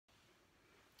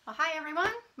Well, hi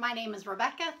everyone, my name is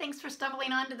Rebecca. Thanks for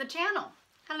stumbling onto the channel.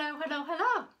 Hello, hello,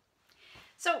 hello.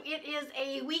 So it is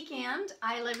a weekend.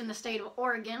 I live in the state of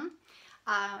Oregon.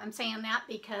 I'm saying that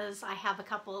because I have a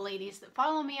couple of ladies that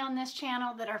follow me on this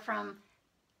channel that are from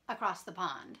across the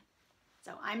pond.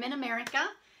 So I'm in America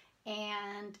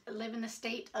and live in the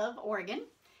state of Oregon.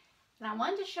 And I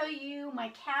wanted to show you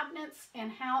my cabinets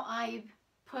and how I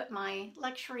put my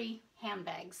luxury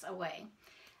handbags away.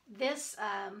 This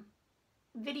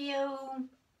video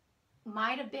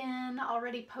might have been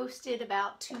already posted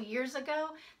about 2 years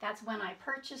ago. That's when I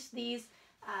purchased these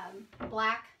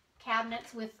black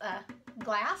cabinets with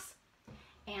glass,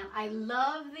 and I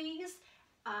love these.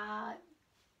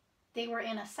 They were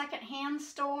in a secondhand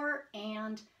store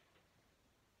and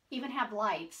even have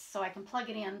lights so I can plug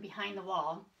it in behind the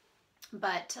wall,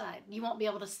 but you won't be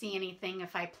able to see anything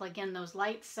if I plug in those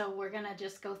lights, so we're gonna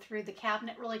just go through the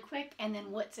cabinet really quick and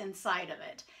then what's inside of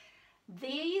it.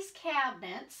 These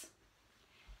cabinets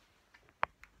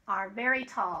are very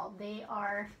tall. They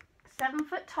are 7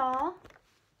 foot tall.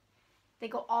 They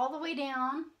go all the way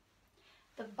down.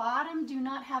 The bottom do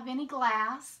not have any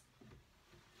glass.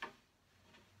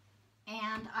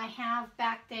 And I have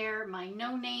back there my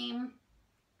no-name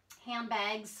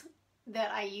handbags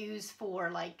that I use for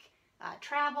like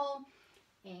travel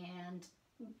and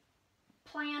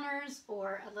planners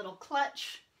or a little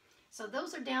clutch. So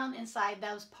those are down inside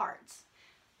those parts.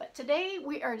 But today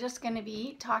we are just going to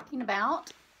be talking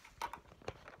about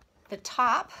the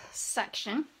top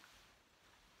section.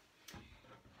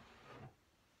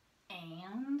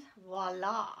 And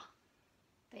voila,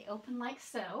 they open like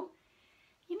so.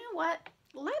 You know what?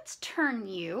 Let's turn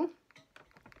you.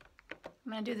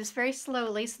 I'm going to do this very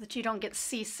slowly so that you don't get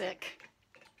seasick.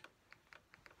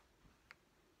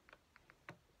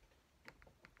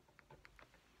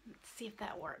 Let's see if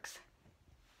that works.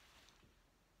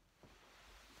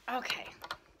 Okay,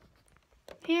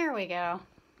 here we go.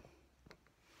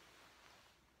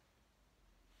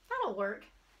 That'll work.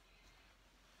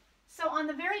 So on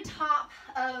the very top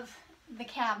of the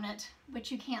cabinet,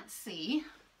 which you can't see,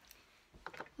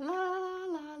 la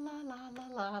la la la la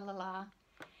la la la,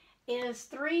 is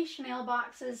 3 Chanel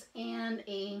boxes and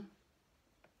a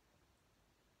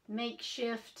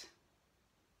makeshift,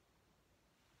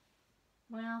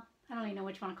 well, I don't even know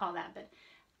which one to call that, but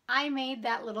I made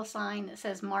that little sign that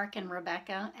says Mark and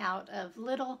Rebecca out of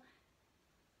little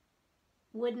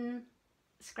wooden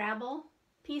Scrabble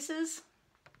pieces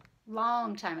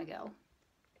long time ago.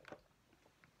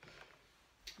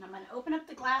 And I'm going to open up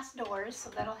the glass doors so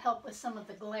that'll help with some of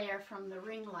the glare from the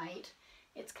ring light.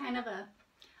 It's kind of a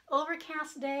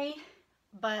overcast day,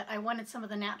 but I wanted some of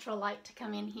the natural light to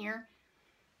come in here.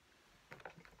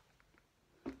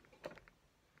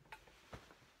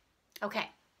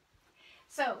 Okay,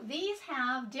 so these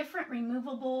have different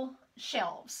removable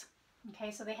shelves. Okay,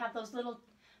 so they have those little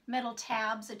metal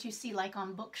tabs that you see like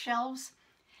on bookshelves.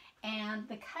 And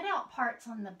the cutout parts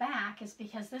on the back is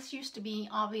because this used to be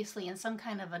obviously in some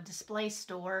kind of a display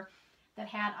store that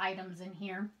had items in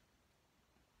here.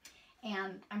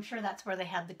 And I'm sure that's where they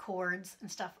had the cords and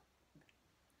stuff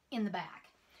in the back.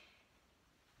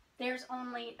 There's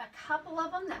only a couple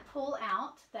of them that pull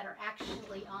out that are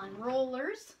actually on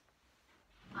rollers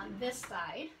on this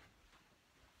side.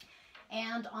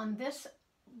 And on this,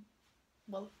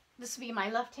 well, this would be my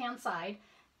left-hand side.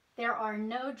 There are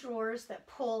no drawers that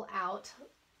pull out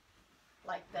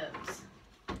like those.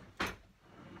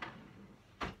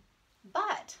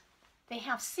 But they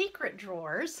have secret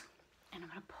drawers, and I'm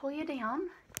going to pull you down.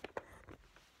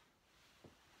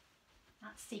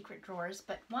 Not secret drawers,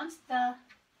 but once the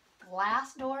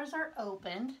glass doors are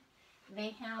opened, they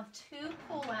have 2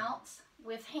 pull-outs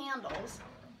with handles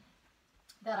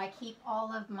that I keep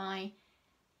all of my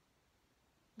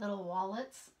little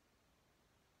wallets,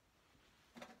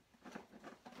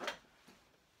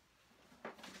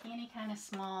 any kind of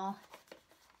small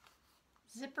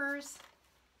zippers,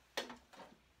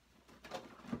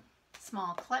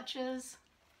 small clutches,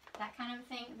 that kind of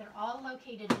thing. They're all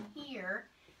located in here.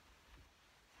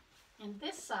 And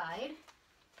this side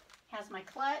has my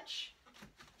clutch,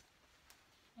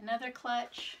 another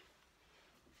clutch,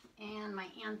 and my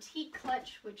antique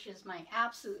clutch, which is my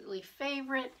absolutely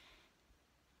favorite.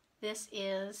 This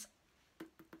is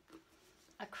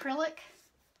acrylic.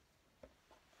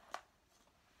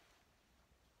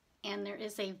 And there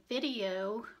is a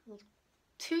video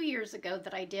 2 years ago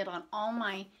that I did on all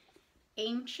my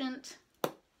ancient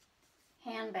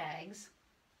handbags.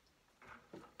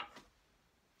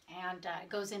 And it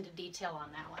goes into detail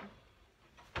on that one.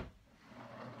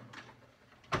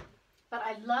 But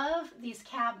I love these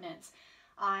cabinets.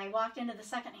 I walked into the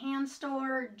secondhand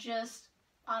store just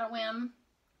on a whim,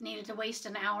 needed to waste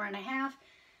an hour and a half,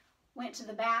 went to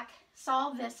the back, saw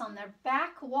this on their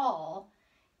back wall,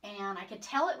 and I could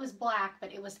tell it was black,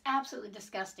 but it was absolutely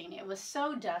disgusting. It was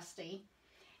so dusty,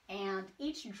 and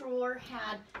each drawer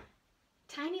had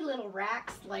tiny little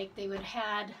racks like they would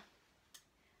had,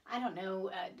 I don't know,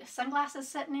 sunglasses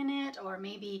sitting in it, or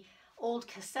maybe old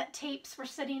cassette tapes were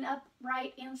sitting up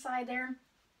right inside there.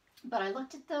 But I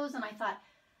looked at those and I thought,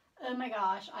 oh my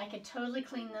gosh, I could totally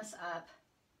clean this up.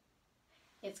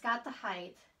 It's got the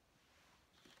height.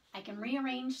 I can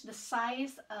rearrange the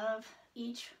size of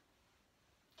each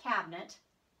cabinet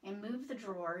and move the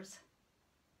drawers,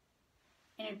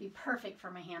 and it'd be perfect for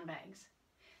my handbags.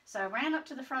 So I ran up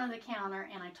to the front of the counter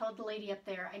and I told the lady up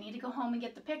there, I need to go home and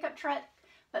get the pickup truck,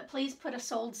 but please put a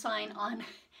sold sign on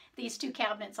these two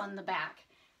cabinets on the back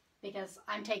because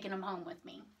I'm taking them home with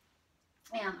me.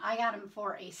 And I got them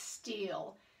for a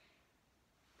steal.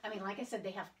 I mean, like I said,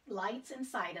 they have lights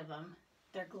inside of them.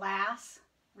 They're glass,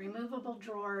 removable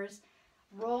drawers,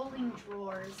 rolling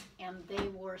drawers, and they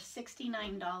were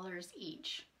 $69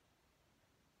 each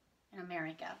in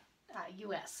America,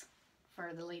 US,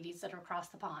 for the ladies that are across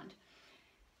the pond.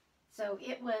 So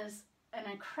it was an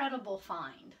incredible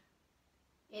find.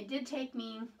 It did take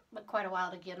me quite a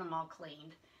while to get them all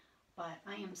cleaned, but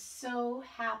I am so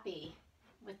happy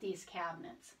with these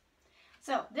cabinets.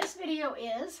 So this video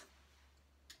is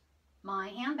my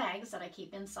handbags that I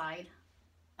keep inside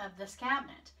of this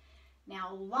cabinet.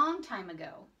 Now, a long time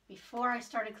ago, before I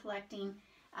started collecting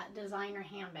designer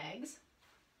handbags,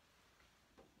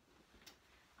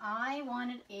 I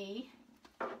wanted a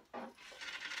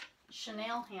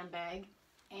Chanel handbag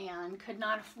and could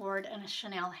not afford a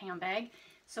Chanel handbag.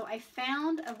 So I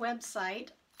found a website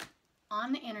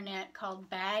on the internet called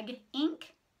Bag Inc.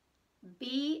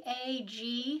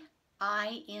 BAGINC,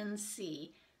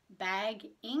 Bag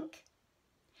Inc.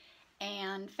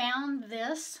 And found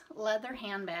this leather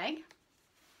handbag.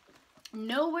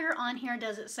 Nowhere on here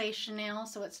does it say Chanel,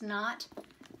 so it's not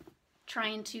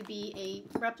trying to be a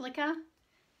replica.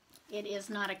 It is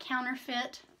not a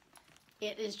counterfeit.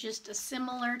 It is just a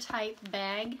similar type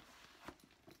bag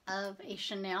of a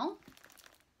Chanel.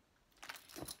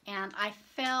 And I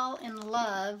fell in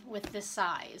love with this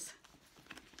size.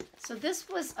 So this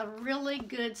was a really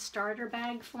good starter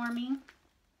bag for me.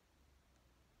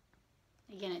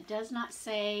 Again, it does not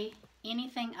say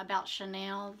anything about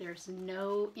Chanel. There's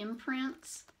no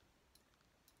imprints.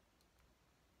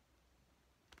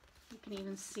 You can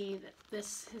even see that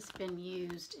this has been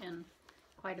used in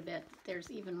quite a bit. There's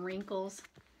even wrinkles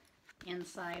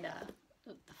inside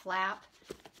the flap.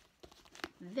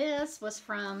 This was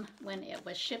from when it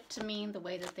was shipped to me, the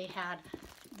way that they had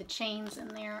the chains in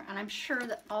there. And I'm sure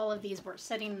that all of these were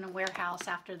sitting in a warehouse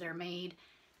after they're made.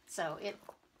 So it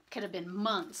could have been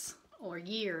months or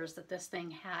years that this thing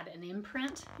had an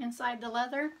imprint inside the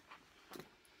leather. It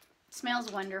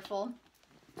smells wonderful.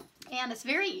 And it's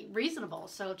very reasonable.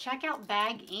 So check out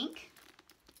Bag Inc.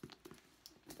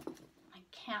 I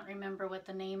can't remember what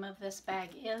the name of this bag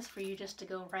is for you just to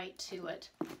go right to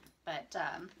it. But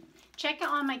check it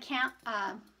on my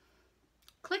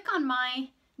click on my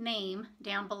name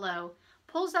down below.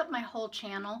 Pulls up my whole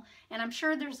channel. And I'm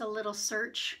sure there's a little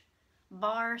search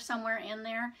bar somewhere in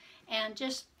there. And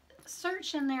just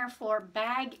search in there for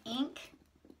Bag Inc.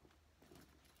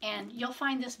 and you'll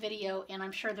find this video, and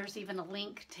I'm sure there's even a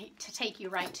link to take you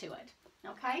right to it.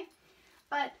 Okay?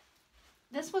 But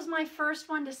this was my first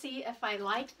one to see if I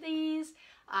liked these.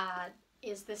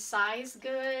 Is the size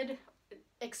good?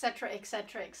 Etc.,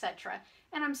 etc., etc.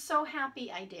 And I'm so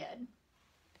happy I did.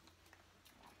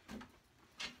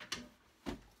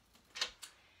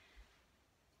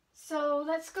 So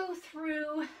let's go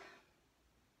through.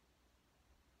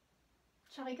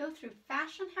 Shall we go through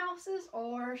fashion houses,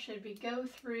 or should we go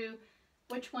through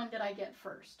which one did I get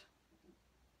first?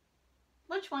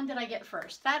 Which one did I get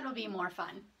first? That will be more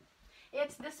fun.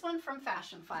 It's this one from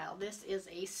Fashion File. This is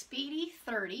a Speedy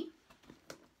 30.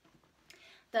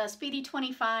 The Speedy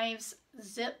 25s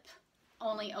zip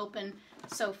only open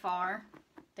so far.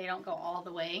 They don't go all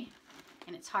the way,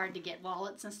 and it's hard to get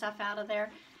wallets and stuff out of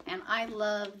there. And I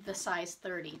love the size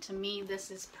 30. To me,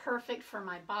 this is perfect for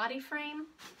my body frame.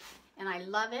 And I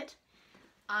love it.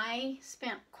 I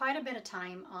spent quite a bit of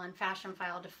time on Fashion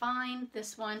File to find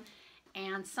this one,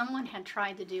 and someone had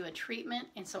tried to do a treatment,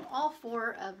 and so all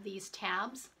four of these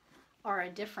tabs are a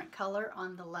different color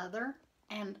on the leather,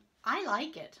 and I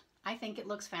like it. I think it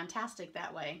looks fantastic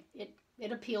that way.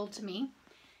 It appealed to me.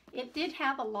 It did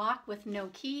have a lock with no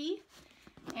key,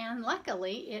 and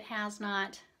luckily it has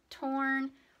not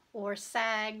torn or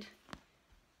sagged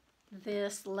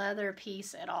this leather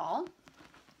piece at all.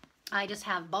 I just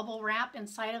have bubble wrap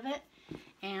inside of it.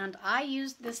 And I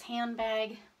used this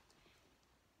handbag,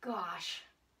 gosh,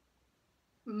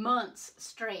 months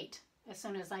straight as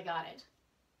soon as I got it.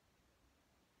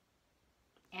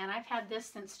 And I've had this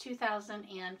since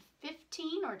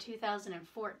 2015 or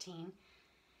 2014.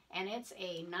 And it's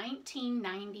a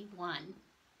 1991.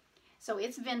 So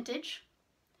it's vintage.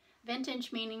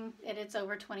 Vintage meaning that it's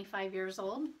over 25 years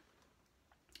old.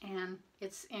 And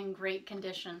it's in great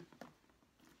condition.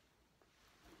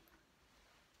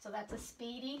 So that's a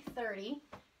Speedy 30.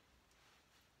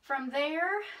 From there,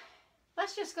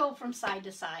 let's just go from side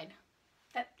to side.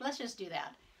 Let's just do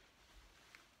that.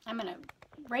 I'm going to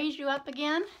raise you up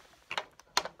again.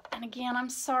 And again, I'm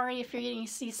sorry if you're getting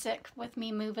seasick with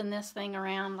me moving this thing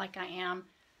around like I am.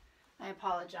 I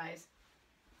apologize.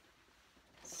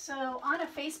 So on a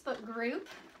Facebook group,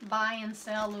 Buy and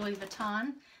Sell Louis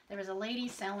Vuitton, there was a lady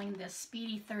selling this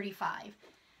Speedy 35.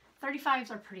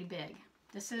 35s are pretty big.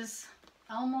 This is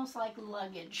almost like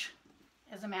luggage.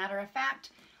 As a matter of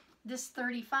fact, this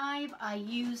 35 I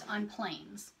use on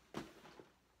planes.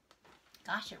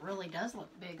 Gosh, it really does look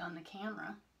big on the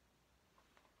camera.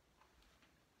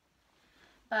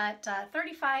 But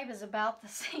 35 is about the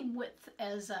same width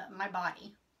as my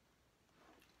body.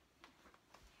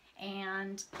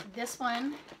 And this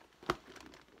one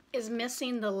is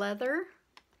missing the leather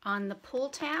on the pull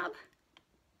tab.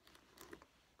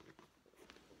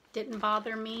 Didn't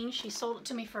bother me. She sold it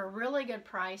to me for a really good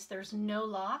price. There's no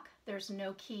lock, there's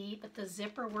no key, but the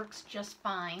zipper works just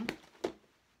fine.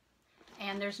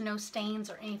 And there's no stains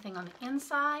or anything on the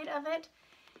inside of it.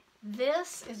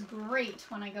 This is great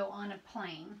when I go on a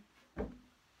plane.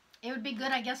 It would be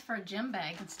good, I guess, for a gym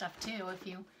bag and stuff too, if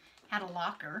you had a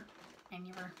locker and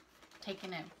you were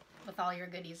taking it with all your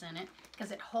goodies in it,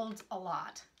 because it holds a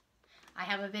lot. I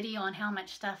have a video on how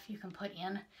much stuff you can put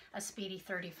in a Speedy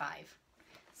 35.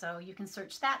 So you can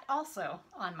search that also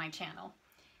on my channel.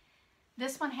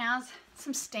 This one has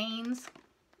some stains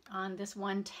on this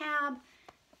one tab,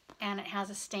 and it has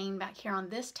a stain back here on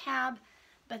this tab.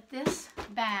 But this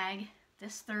bag,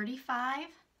 this 35,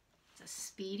 it's a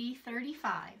Speedy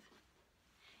 35.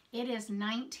 It is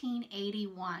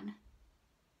 1981.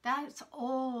 That's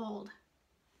old.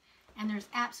 And there's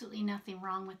absolutely nothing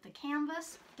wrong with the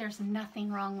canvas. There's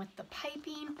nothing wrong with the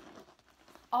piping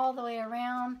all the way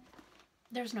around.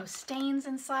 There's no stains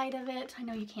inside of it. I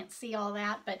know you can't see all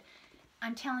that, but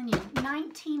I'm telling you,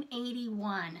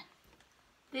 1981.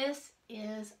 This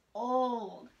is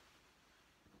old.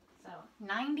 So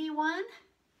 91,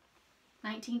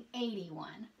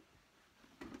 1981.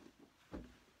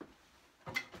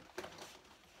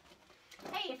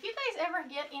 Hey, if you guys ever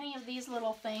get any of these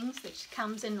little things that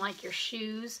comes in like your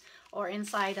shoes or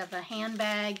inside of a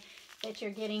handbag that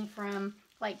you're getting from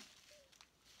like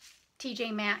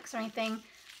TJ Maxx or anything,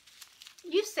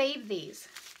 you save these.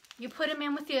 You put them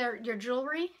in with your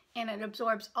jewelry and it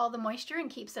absorbs all the moisture and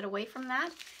keeps it away from that.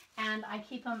 And I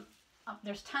keep them,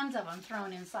 there's tons of them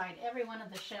thrown inside every one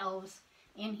of the shelves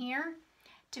in here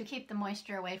to keep the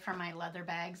moisture away from my leather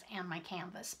bags and my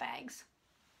canvas bags.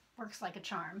 Works like a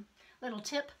charm. Little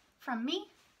tip from me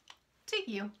to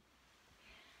you.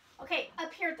 Okay,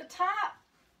 up here at the top,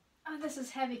 oh, this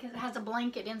is heavy because it has a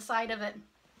blanket inside of it.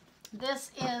 This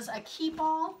is a keep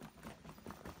all.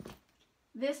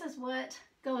 This is what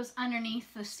goes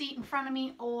underneath the seat in front of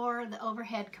me or the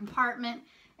overhead compartment.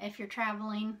 If you're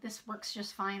traveling, this works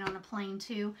just fine on a plane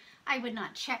too. I would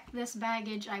not check this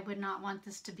baggage. I would not want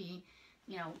this to be,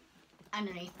 you know,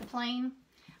 underneath the plane.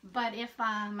 But if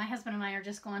my husband and I are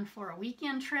just going for a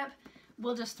weekend trip,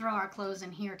 we'll just throw our clothes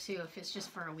in here too if it's just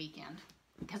for a weekend,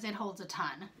 because it holds a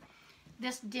ton.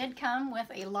 This did come with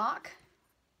a lock,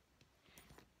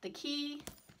 the key.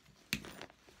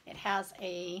 It has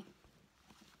a,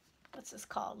 what's this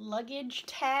called, luggage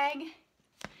tag,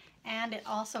 and it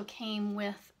also came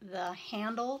with the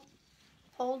handle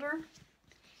holder.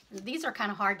 These are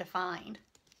kind of hard to find.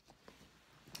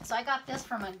 So I got this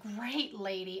from a great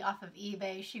lady off of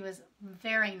eBay. She was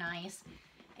very nice,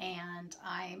 and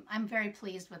I'm very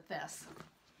pleased with this.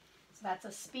 So that's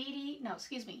a Speedy, no,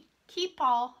 excuse me, Keep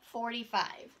All 45.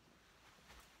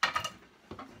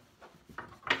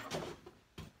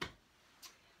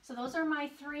 So those are my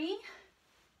 3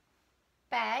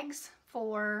 bags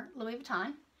for Louis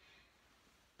Vuitton.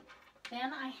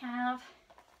 Then I have,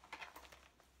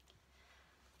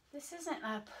 this isn't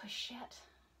a pochette.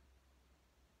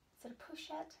 Is it a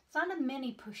pochette? It's not a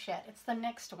mini pochette. It's the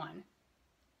next one.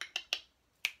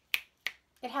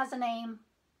 It has a name.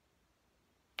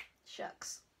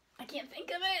 Shucks. I can't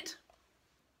think of it.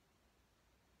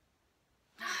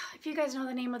 If you guys know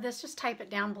the name of this, just type it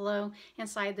down below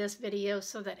inside this video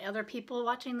so that other people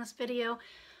watching this video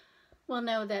will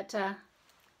know that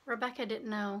Rebecca didn't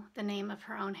know the name of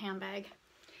her own handbag.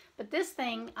 But this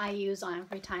thing I use on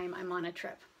every time I'm on a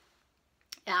trip.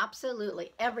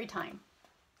 Absolutely every time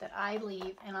that I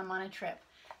leave and I'm on a trip,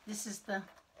 this is the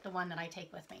one that I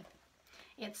take with me.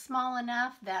 It's small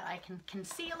enough that I can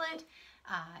conceal it.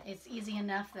 It's easy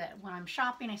enough that when I'm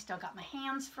shopping, I still got my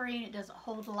hands free. It doesn't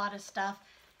hold a lot of stuff.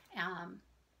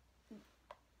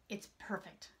 It's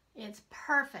perfect. It's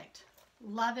perfect.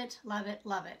 Love it, love it,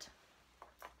 love it.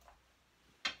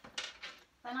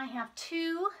 Then I have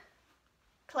two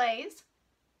clays.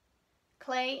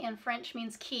 Clay in French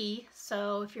means key,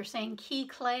 so if you're saying key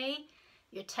clay,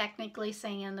 you're technically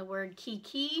saying the word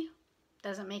key.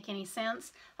 Doesn't make any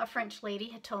sense. A French lady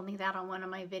had told me that on one of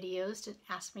my videos to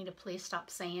ask me to please stop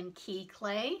saying key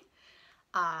clay.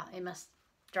 It must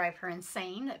drive her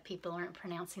insane that people aren't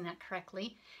pronouncing that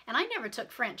correctly. And I never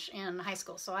took French in high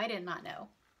school, so I did not know.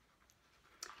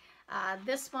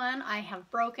 This one I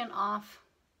have broken off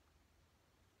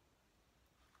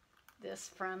this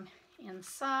from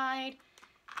inside,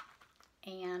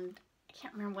 and I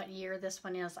can't remember what year this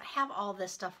one is. I have all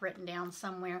this stuff written down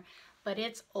somewhere, but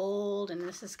it's old and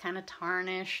this is kind of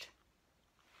tarnished.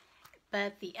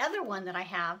 But the other one that I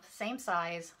have, same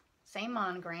size, same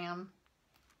monogram,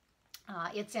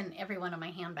 it's in every one of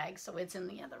my handbags, so it's in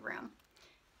the other room.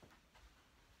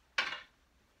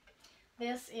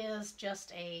 This is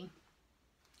just a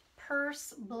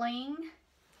purse bling,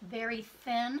 very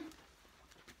thin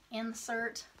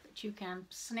insert that you can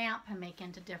snap and make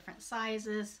into different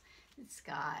sizes. It's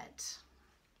got,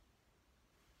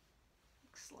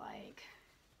 looks like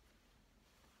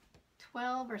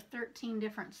 12 or 13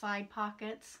 different side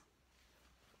pockets.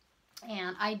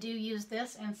 And I do use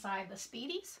this inside the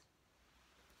Speedies.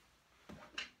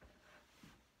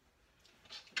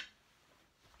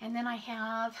 And then I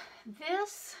have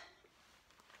this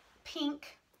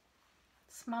pink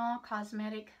small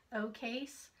cosmetic O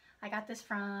case. I got this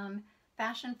from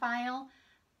Fashion File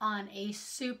on a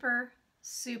super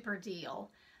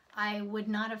deal. I would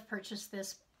not have purchased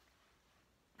this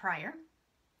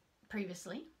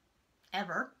previously,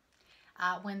 ever,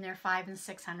 when they're $500 and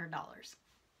 $600.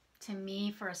 To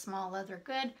me, for a small leather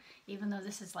good, even though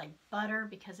this is like butter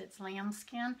because it's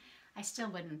lambskin, I still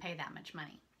wouldn't pay that much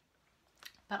money.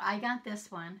 But I got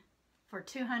this one for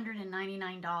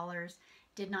 $299.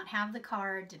 Did not have the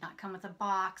card, did not come with a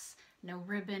box, no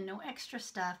ribbon, no extra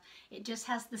stuff. It just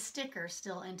has the sticker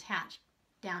still attached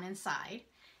down inside.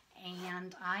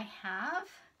 And I have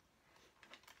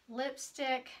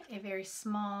lipstick, a very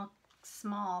small,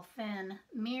 thin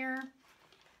mirror,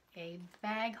 a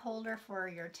bag holder for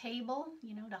your table,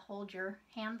 you know, to hold your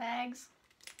handbags.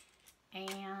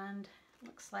 And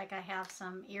looks like I have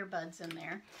some earbuds in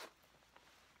there.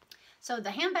 So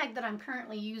the handbag that I'm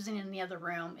currently using in the other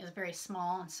room is very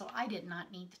small, and so I did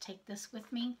not need to take this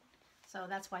with me. So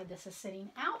that's why this is sitting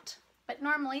out. But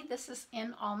normally this is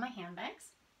in all my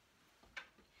handbags.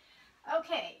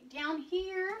 Okay, down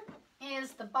here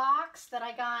is the box that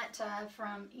I got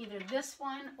from either this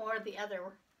one or the other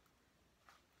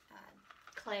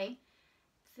clay.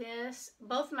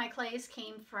 Both my clays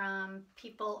came from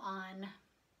people on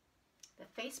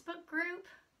the Facebook group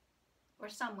or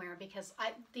somewhere, because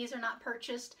these are not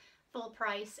purchased full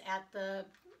price at the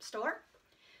store.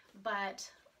 But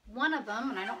one of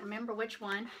them, and I don't remember which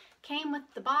one, came with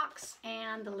the box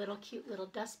and the little cute little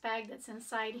dust bag that's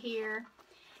inside here.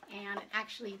 And it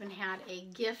actually even had a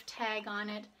gift tag on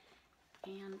it.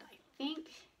 And I think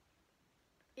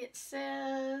it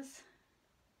says,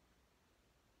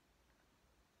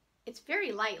 it's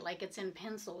very light, like it's in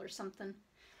pencil or something.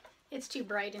 It's too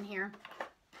bright in here,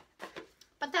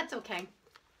 but that's okay.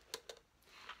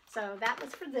 So that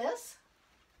was for this.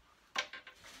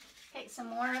 Okay, some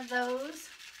more of those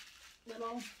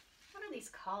little, what are these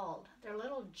called? They're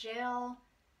little gel,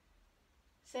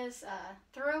 says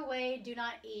throw away, do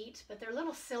not eat, but they're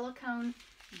little silicone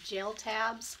gel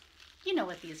tabs. You know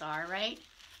what these are, right?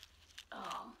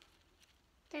 Oh,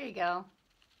 there you go.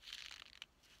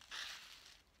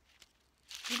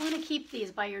 You want to keep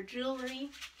these by your jewelry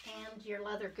and your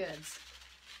leather goods.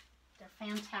 They're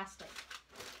fantastic.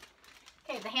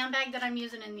 Okay, the handbag that I'm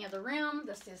using in the other room,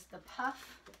 this is the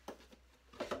Puff.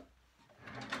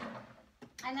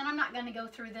 And then I'm not going to go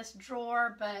through this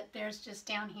drawer, but there's just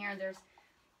down here, there's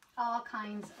all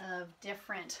kinds of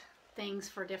different things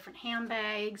for different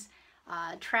handbags,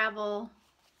 travel,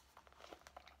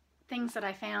 things that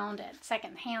I found at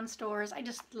secondhand stores. I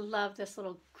just love this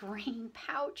little green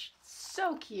pouch.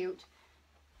 So cute.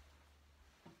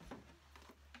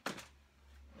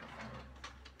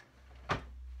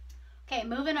 Okay,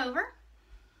 moving over.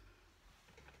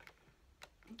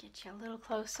 Get you a little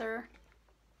closer.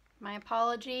 My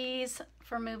apologies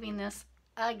for moving this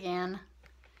again.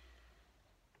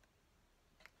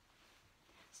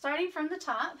 Starting from the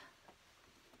top,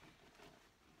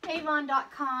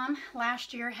 Avon.com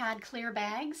last year had clear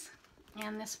bags,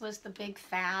 and this was the big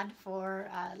fad for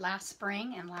last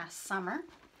spring and last summer.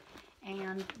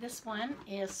 And this one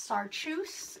is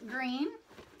chartreuse green,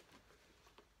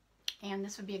 and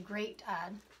this would be a great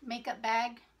makeup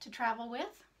bag to travel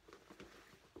with.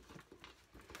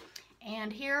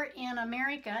 And here in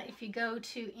America, if you go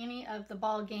to any of the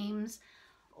ball games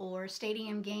or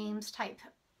stadium games type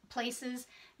places,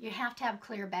 you have to have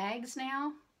clear bags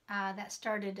now. That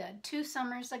started 2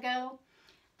 summers ago.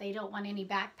 They don't want any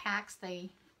backpacks.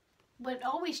 They would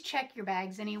always check your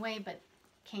bags anyway, but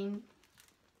came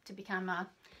to become a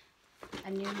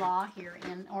new law here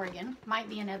in Oregon. Might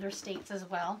be in other states as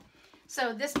well.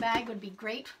 So this bag would be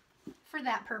great for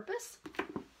that purpose.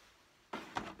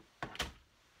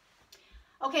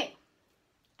 Okay,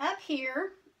 up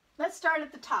here, let's start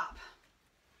at the top.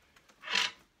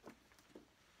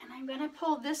 And I'm going to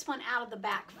pull this one out of the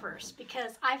back first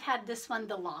because I've had this one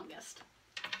the longest.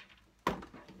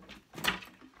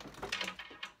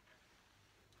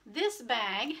 This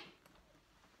bag,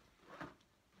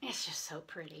 it's just so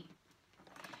pretty.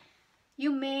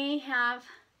 You may have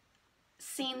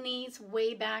seen these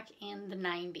way back in the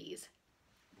 90s.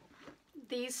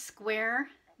 These square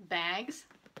bags,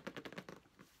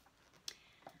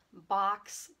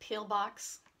 peel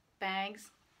box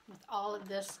bags with all of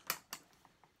this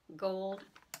gold.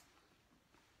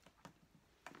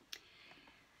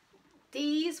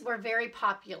 These were very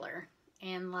popular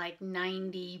in like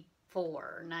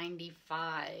 94,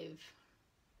 95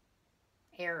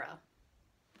 era.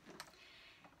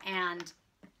 And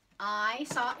I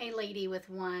saw a lady with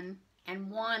one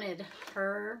and wanted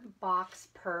her box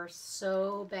purse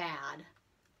so bad.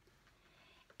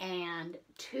 And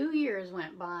 2 years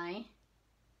went by.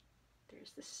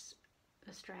 There's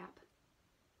the strap.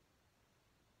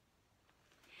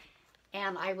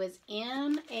 And I was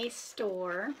in a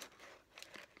store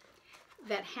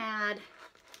that had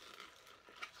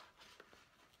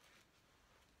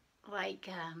like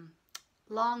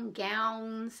long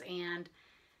gowns and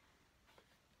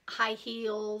high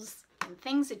heels and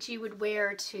things that you would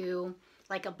wear to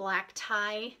like a black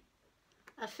tie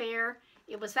affair.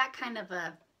 It was that kind of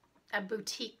a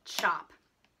boutique shop.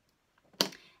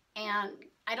 And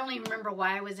I don't even remember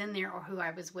why I was in there or who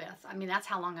I was with. I mean, that's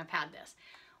how long I've had this.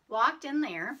 Walked in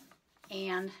there,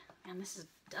 and this is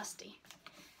dusty.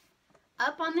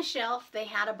 Up on the shelf, they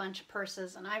had a bunch of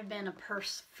purses, and I've been a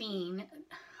purse fiend.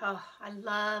 Oh, I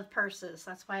love purses.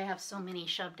 That's why I have so many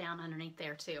shoved down underneath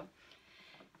there, too.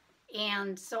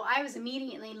 And so I was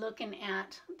immediately looking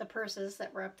at the purses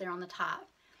that were up there on the top.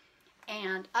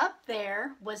 And up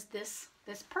there was this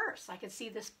purse. I could see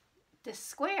this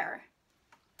square.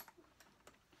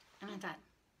 And I thought,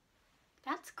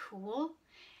 that's cool.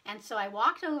 And so I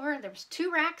walked over. There was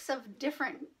 2 racks of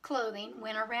different clothing.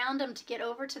 Went around them to get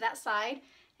over to that side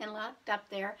and looked up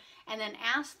there. And then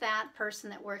asked that person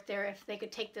that worked there if they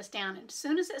could take this down. And as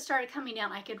soon as it started coming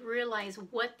down, I could realize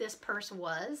what this purse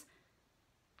was.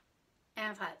 And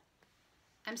I thought,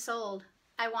 I'm sold.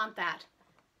 I want that.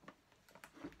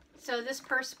 So this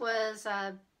purse was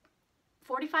 $45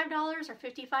 or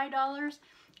 $55,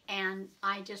 and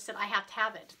I just said, I have to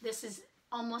have it. This is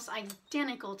almost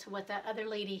identical to what that other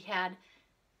lady had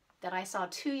that I saw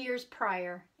 2 years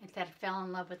prior and that I fell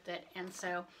in love with it, and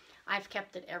so I've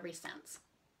kept it ever since.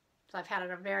 So I've had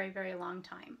it a very, very long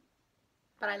time.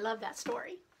 But I love that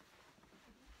story.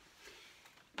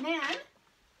 Then,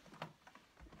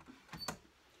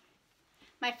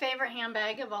 my favorite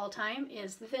handbag of all time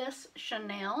is this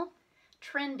Chanel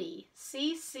Trendy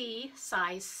CC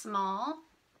size small,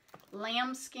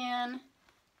 lambskin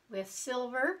with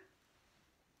silver.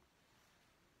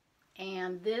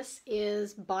 And this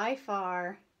is by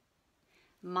far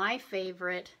my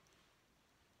favorite.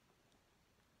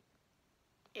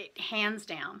 Hands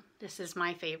down, this is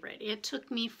my favorite. It took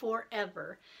me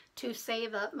forever to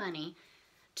save up money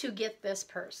to get this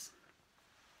purse.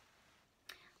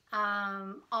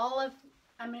 I'm going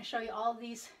to show you all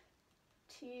these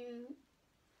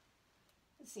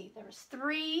let's see, there was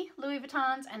 3 Louis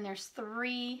Vuittons and there's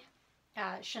 3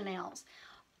 Chanel's.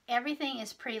 Everything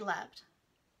is pre-loved,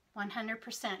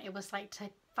 100%. It was like to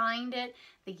find it,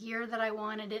 the year that I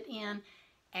wanted it in,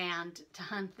 and to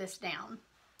hunt this down.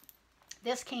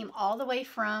 This came all the way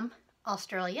from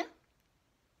Australia,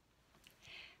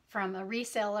 from a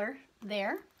reseller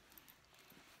there.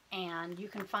 And you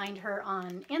can find her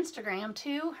on Instagram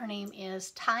too. Her name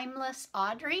is Timeless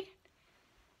Audrey.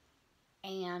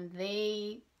 And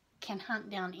they can hunt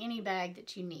down any bag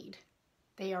that you need.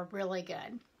 They are really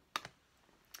good.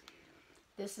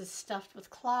 This is stuffed with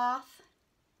cloth.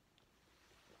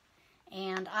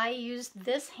 And I use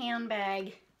this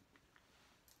handbag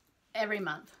every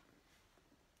month.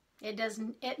 It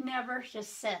never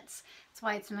just sits. That's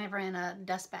why it's never in a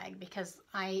dust bag, because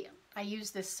I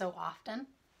use this so often.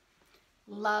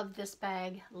 Love this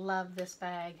bag, love this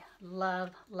bag,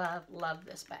 love, love, love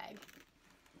this bag.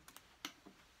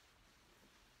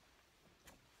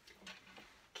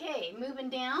 Okay, moving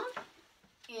down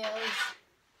is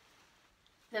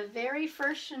the very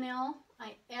first Chanel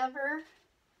I ever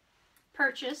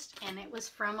purchased, and it was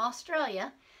from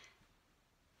Australia.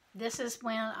 This is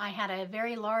when I had a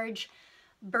very large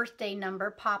birthday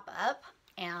number pop up,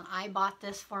 and I bought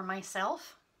this for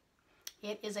myself.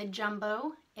 It is a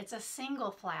jumbo. It's a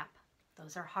single flap.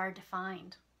 Those are hard to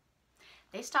find.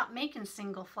 They stopped making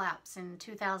single flaps in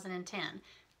 2010,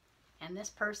 and this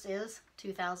purse is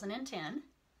 2010.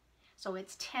 So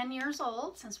it's 10 years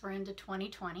old since we're into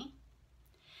 2020.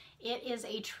 It is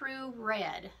a true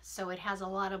red, so it has a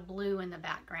lot of blue in the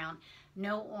background,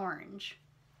 no orange.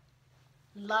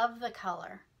 Love the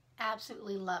color,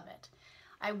 absolutely love it.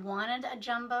 I wanted a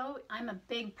jumbo. I'm a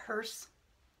big purse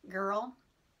girl,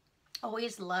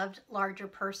 always loved larger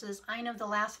purses. I know the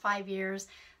last 5 years,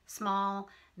 small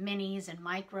minis and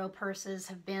micro purses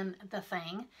have been the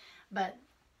thing, but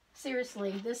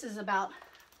seriously, this is about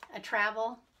a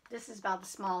travel. This is about as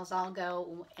small as I'll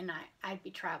go, and I'd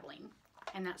be traveling,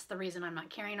 and that's the reason I'm not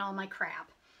carrying all my crap.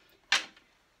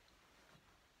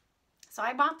 So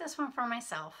I bought this one for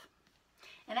myself.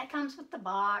 And it comes with the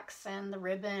box and the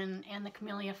ribbon and the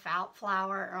camellia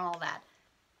flower and all that.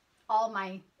 All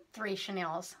my 3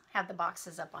 Chanels have the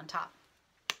boxes up on top.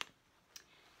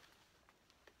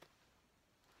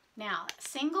 Now,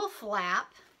 single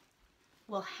flap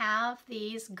will have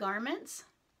these garments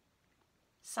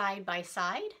side by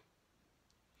side.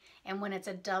 And when it's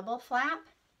a double flap,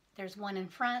 there's one in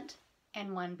front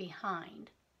and one behind.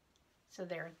 So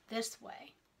they're this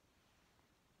way.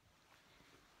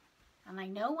 And I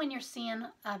know when you're seeing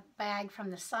a bag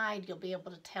from the side, you'll be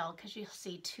able to tell because you'll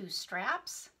see 2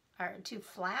 straps or 2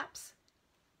 flaps.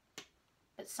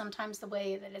 But sometimes the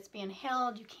way that it's being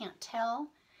held, you can't tell.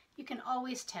 You can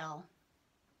always tell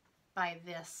by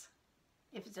this,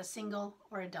 if it's a single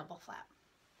or a double flap.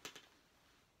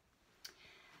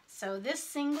 So this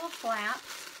single flap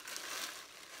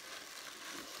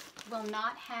will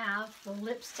not have the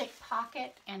lipstick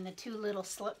pocket and the 2 little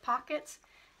slip pockets.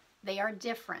 They are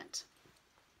different.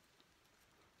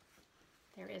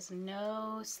 There is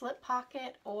no slip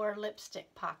pocket or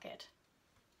lipstick pocket.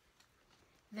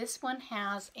 This one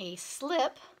has a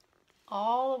slip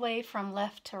all the way from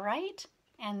left to right,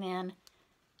 and then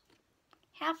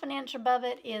 1/2 inch above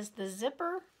it is the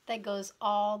zipper that goes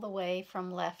all the way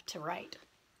from left to right.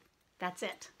 That's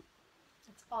it.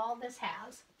 That's all this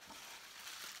has.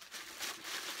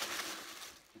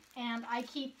 And I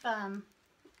keep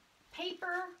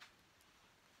paper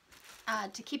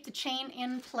to keep the chain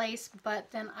in place, but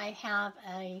then I have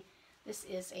this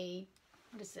is a,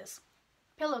 what is this?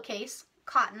 Pillowcase,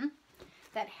 cotton,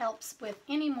 that helps with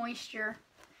any moisture,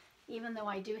 even though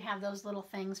I do have those little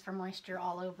things for moisture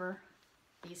all over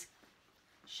these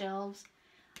shelves.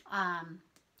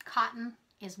 Cotton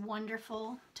is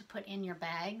wonderful to put in your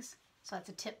bags, so that's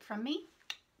a tip from me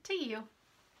to you.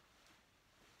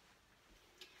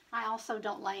 I also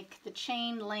don't like the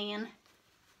chain laying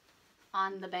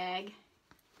on the bag,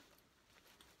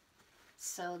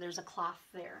 so there's a cloth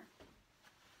there.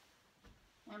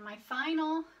 And my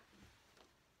final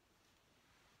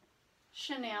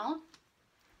Chanel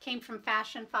came from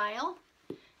Fashion File.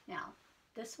 Now,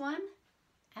 this one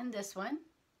and this one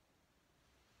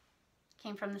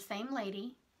came from the same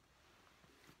lady.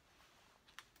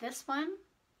 This one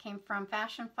came from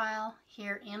Fashion File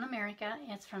here in America.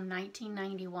 It's from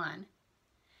 1991.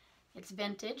 It's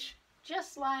vintage,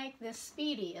 just like this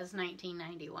Speedy is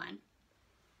 1991.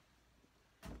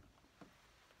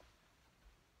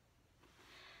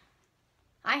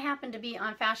 I happened to be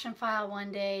on Fashion File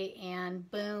one day, and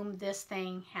boom, this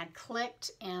thing had clicked,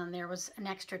 and there was an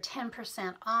extra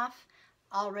 10% off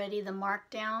already the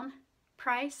markdown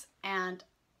price, and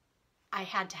I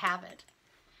had to have it.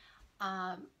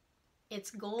 It's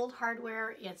gold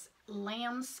hardware, it's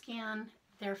lambskin.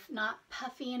 They're not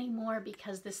puffy anymore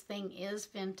because this thing is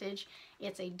vintage.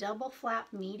 It's a double flap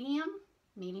medium,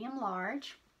 medium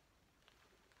large.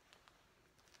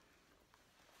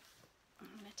 I'm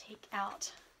going to take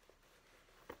out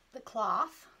the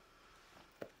cloth.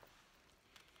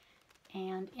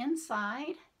 And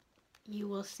inside, you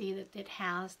will see that it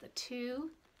has the 2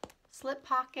 slip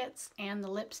pockets and the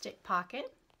lipstick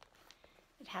pocket.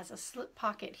 It has a slip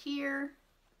pocket here,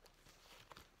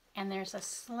 and there's a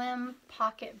slim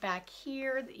pocket back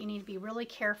here that you need to be really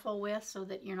careful with so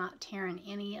that you're not tearing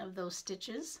any of those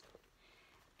stitches.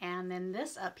 And then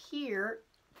this up here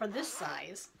for this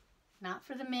size, not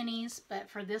for the minis, but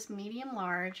for this medium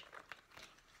large,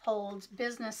 holds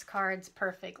business cards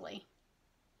perfectly.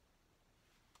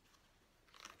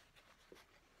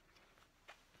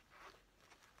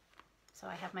 So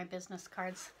I have my business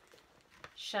cards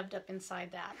shoved up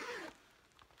inside that.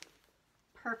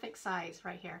 Perfect size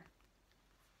right here.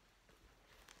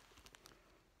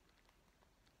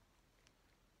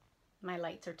 My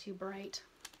lights are too bright.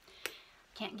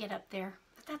 Can't get up there,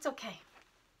 but that's okay.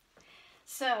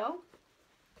 So,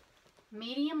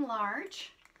 medium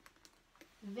large,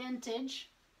 vintage,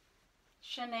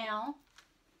 Chanel,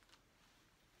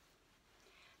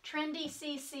 trendy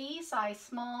CC, size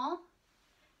small.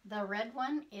 The red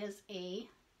one is a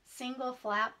single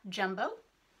flap jumbo.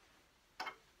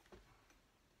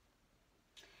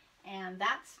 And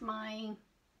that's my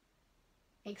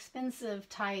expensive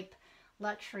type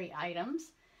luxury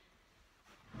items.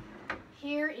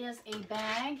 Here is a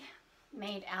bag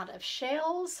made out of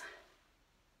shells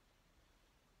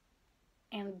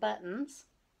and buttons.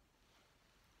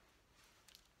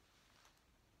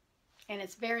 And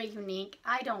it's very unique.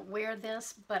 I don't wear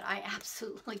this, but I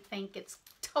absolutely think it's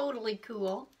totally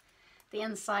cool. The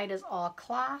inside is all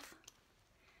cloth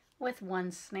with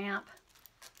 1 snap.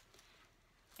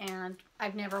 And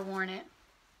I've never worn it,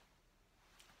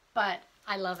 but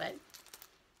I love it.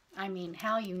 I mean,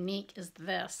 how unique is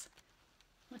this?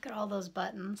 Look at all those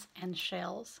buttons and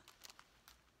shells.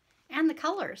 And the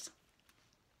colors.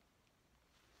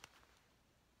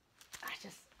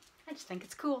 I just think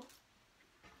it's cool.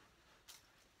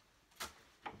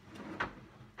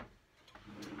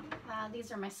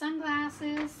 These are my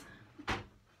sunglasses.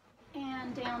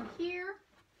 And down here,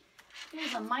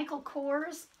 here's a Michael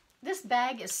Kors. This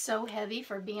bag is so heavy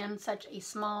for being such a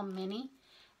small mini.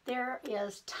 There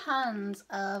is tons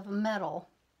of metal.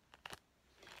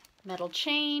 Metal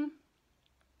chain,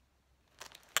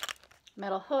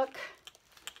 metal hook.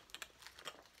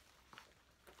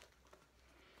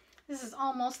 This is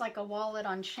almost like a wallet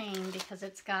on chain because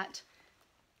it's got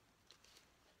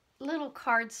little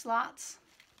card slots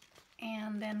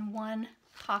and then 1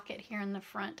 pocket here in the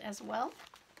front as well.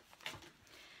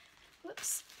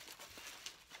 Whoops.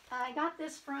 I got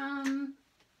this from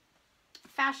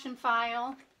Fashion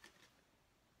File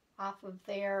off of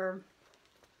their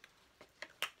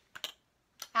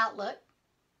outlet.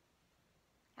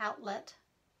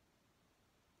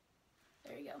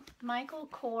 There you go. Michael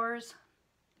Kors.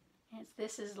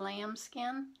 This is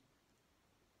lambskin.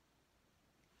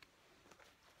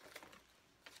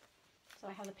 So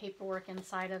I have the paperwork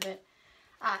inside of it.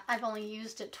 I've only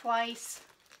used it twice.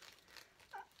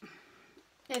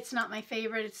 It's not my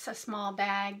favorite. It's a small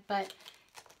bag, but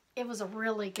it was a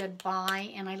really good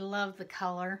buy, and I love the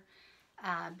color.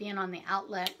 Being on the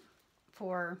outlet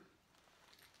for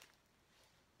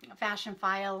Fashion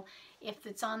File, if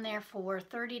it's on there for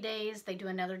 30 days, they do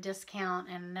another discount,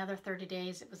 and another 30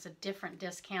 days, it was a different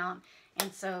discount.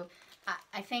 And so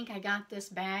I think I got this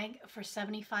bag for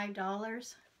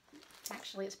 $75.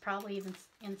 Actually, it's probably even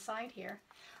inside here.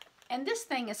 And this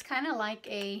thing is kind of like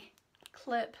a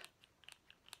clip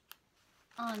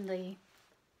on the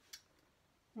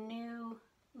new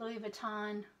Louis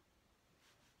Vuitton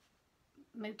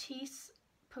Matisse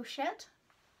pochette.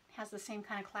 It has the same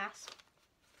kind of clasp.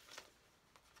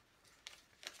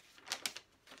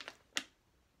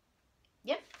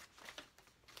 Yep.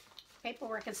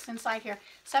 Paperwork is inside here.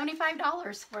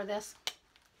 $75 for this.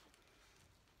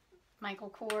 Michael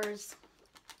Kors.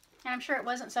 And I'm sure it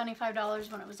wasn't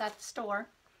 $75 when it was at the store.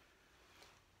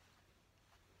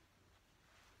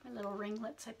 My little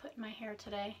ringlets I put in my hair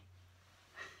today.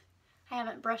 I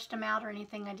haven't brushed them out or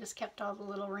anything. I just kept all the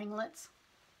little ringlets.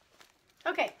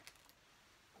 Okay.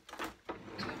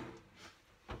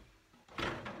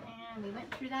 And we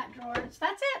went through that drawer. So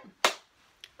that's it.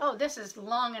 Oh, this is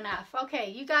long enough. Okay,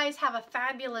 you guys have a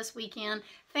fabulous weekend.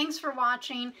 Thanks for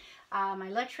watching my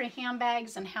luxury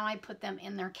handbags and how I put them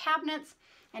in their cabinets.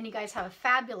 And you guys have a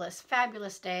fabulous,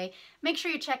 fabulous day. Make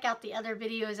sure you check out the other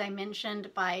videos I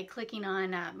mentioned by clicking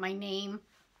on my name,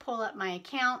 pull up my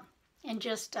account, and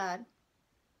just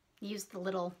use the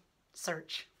little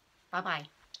search. Bye-bye.